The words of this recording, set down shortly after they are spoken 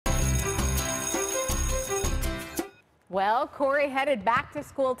Well, Cory headed back to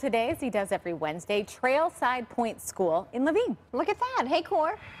school today, as he does every Wednesday, Trailside Point School in Levine. Look at that. Hey,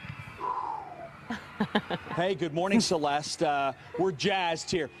 Cor. Hey, good morning, Celeste. We're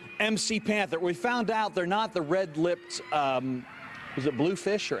jazzed here. MC Panther. We found out they're not the red-lipped, was it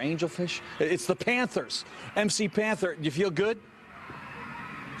bluefish or angelfish? It's the Panthers. MC Panther, you feel good?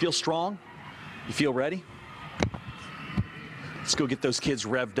 Feel strong? You feel ready? Let's go get those kids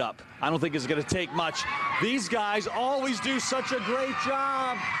revved up. I don't think it's going to take much. These guys always do such a great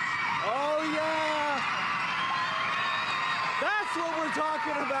job. Oh, yeah. That's what we're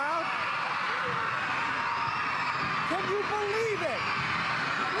talking about. Can you believe it?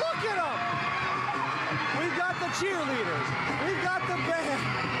 Look at them. We've got the cheerleaders. We've got the band.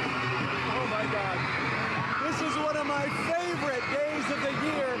 Oh, my God. This is one of my favorite days of the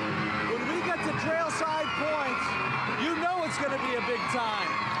year. When we get to Trailside Point, you know it's going to be a big time.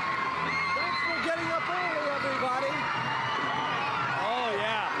 Thanks for getting up early, everybody. Oh,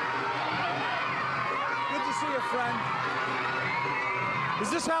 yeah. Good to see you, friend. Is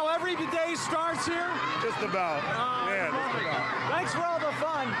this how every day starts here? Just about. Man, just about. Thanks for all the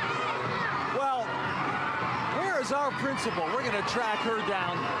fun. Well, where is our principal? We're going to track her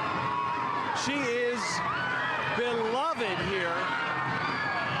down. She is beloved here,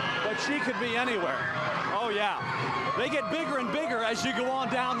 but she could be anywhere. Oh, yeah. They get bigger and bigger as you go on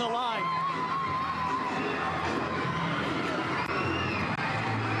down the line.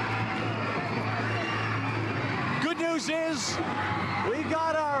 Good news is we've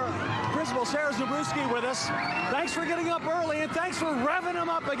got our principal, Sarah Zabruski, with us. Thanks for getting up early, and thanks for revving them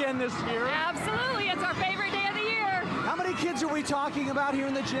up again this year. Absolutely. It's our favorite day of the year. How many kids are we talking about here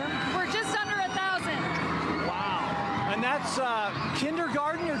in the gym? We're just under 1,000. Wow. And that's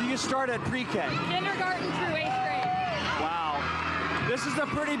kindergarten, or do you start at pre-K? Kindergarten through 8th grade. Wow. This is a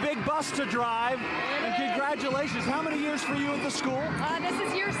pretty big bus to drive. And congratulations. How many years for you at the school? This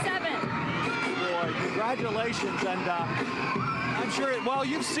is year 7. Boy, congratulations. And I'm sure, well,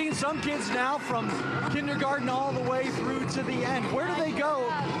 you've seen some kids now from kindergarten all the way through to the end. Where do they go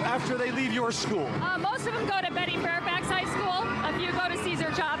after they leave your school? Most of them go to Betty Fairfax High School. A few go to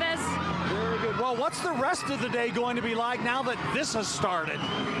Cesar Chavez. Very good. Well, what's the rest of the day going to be like now that this has started?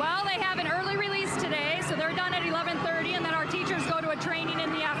 Well, they have an early release today, so they're done at 11:30, and then our teachers go to a training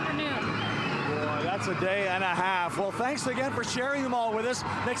in the afternoon. Boy, that's a day and a half. Well, thanks again for sharing them all with us.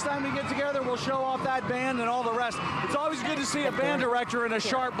 Next time we get together, we'll show off that band and all the rest. It's always good to see a band director in a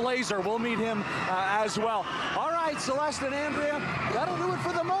sharp blazer. We'll meet him as well. All right, Celeste and Andrea, that'll do it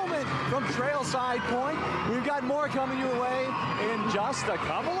for the moment from Trailside Point. We've got more coming your way in just a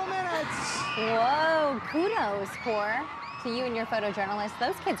couple of minutes. Whoa, kudos, Cor, to you and your photojournalist.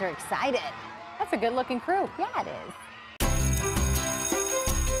 Those kids are excited. That's a good-looking crew. Yeah, it is.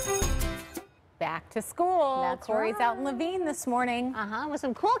 Back to school. That's Cory's right. out in Levine this morning. With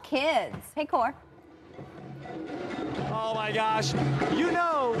some cool kids. Hey, Cor. Oh my gosh. You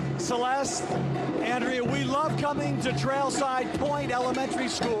know, Celeste, Andrea, we love coming to Trailside Point Elementary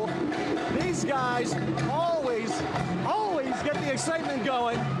School. These guys always get the excitement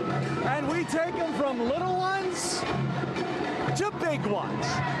going, and we take them from little ones to big ones.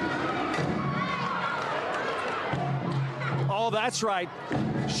 Oh, that's right.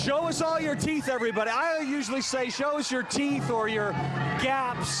 Show us all your teeth, everybody. I usually say show us your teeth or your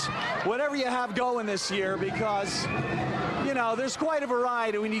gaps, whatever you have going this year, because, you know, there's quite a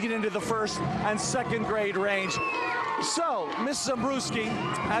variety when you get into the 1st and 2nd grade range. So, Ms. Zabruski,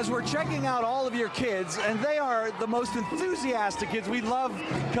 as we're checking out all of your kids, and they are the most enthusiastic kids. We love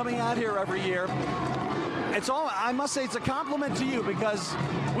coming out here every year. I must say, it's a compliment to you, because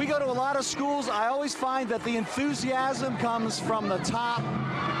we go to a lot of schools. I always find that the enthusiasm comes from the top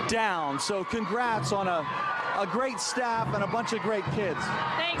down. So congrats on a great staff and a bunch of great kids.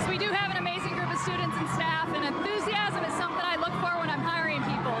 Thanks. We do have an amazing group of students and staff, and enthusiasm is something I look for when I'm hiring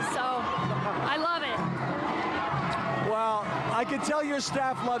people, so I love it. Well, I can tell your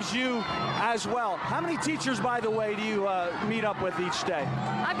staff loves you as well. How many teachers, by the way, do you meet up with each day?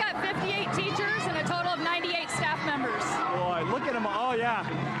 I've got 58 teachers and a total of 98 staff members. Boy, look at them. Oh, yeah.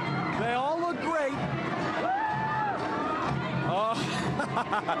 They all look great. Oh.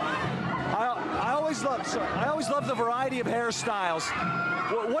 I always love the variety of hairstyles.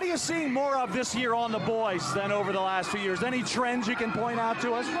 What are you seeing more of this year on the boys than over the last few years? Any trends you can point out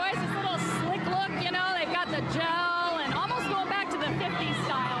to us? Boys, this little slick look, you know, they've got the gel and almost going back to the 50s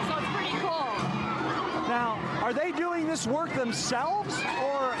style, so it's pretty cool. Now, are they doing this work themselves,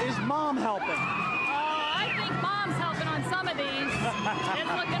 or is Mom helping? I think Mom's helping on some of these.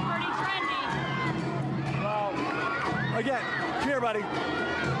 It's looking pretty trendy. Well, again, come here, buddy.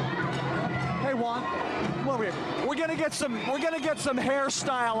 Hey, Hey, Juan, come over here. We're gonna get some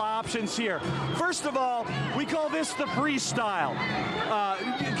hairstyle options here. First of all, we call this the freestyle.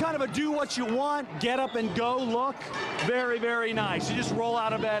 Kind of a do what you want, get up and go look. Very, very nice. You just roll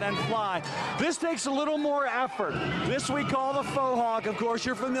out of bed and fly. This takes a little more effort. This we call the faux hawk. Of course,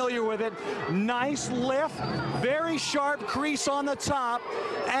 you're familiar with it. Nice lift, very sharp crease on the top,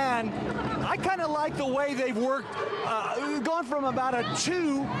 and I kind of like the way they've worked, gone from about a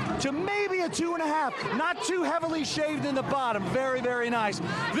 2 to maybe a 2.5. Not too heavily shaved in the bottom. Very, very nice.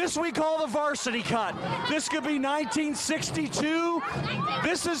 This we call the varsity cut. This could be 1962.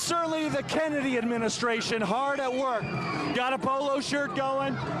 This is certainly the Kennedy administration, hard at work. Got a polo shirt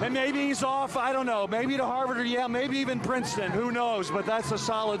going, and maybe he's off, I don't know, maybe to Harvard or Yale, maybe even Princeton, who knows, but that's a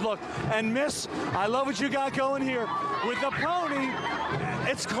solid look. And Miss, I love what you got going here. With the pony,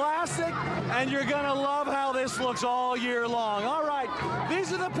 it's classic, and you're gonna love how this looks all year long. All right,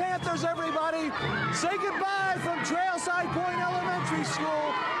 these are the Panthers, everybody. Say goodbye from Trailside Point Elementary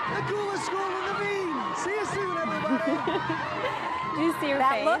School, the coolest school in the bean. See you soon, everybody. Do you see her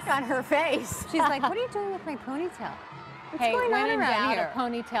That face? look on her face. She's like, what are you doing with my ponytail? What's Hey, going when on in around doubt, here? a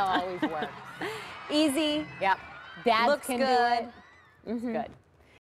ponytail always works. Easy. Yep. Dads Looks can good. do it. It's good.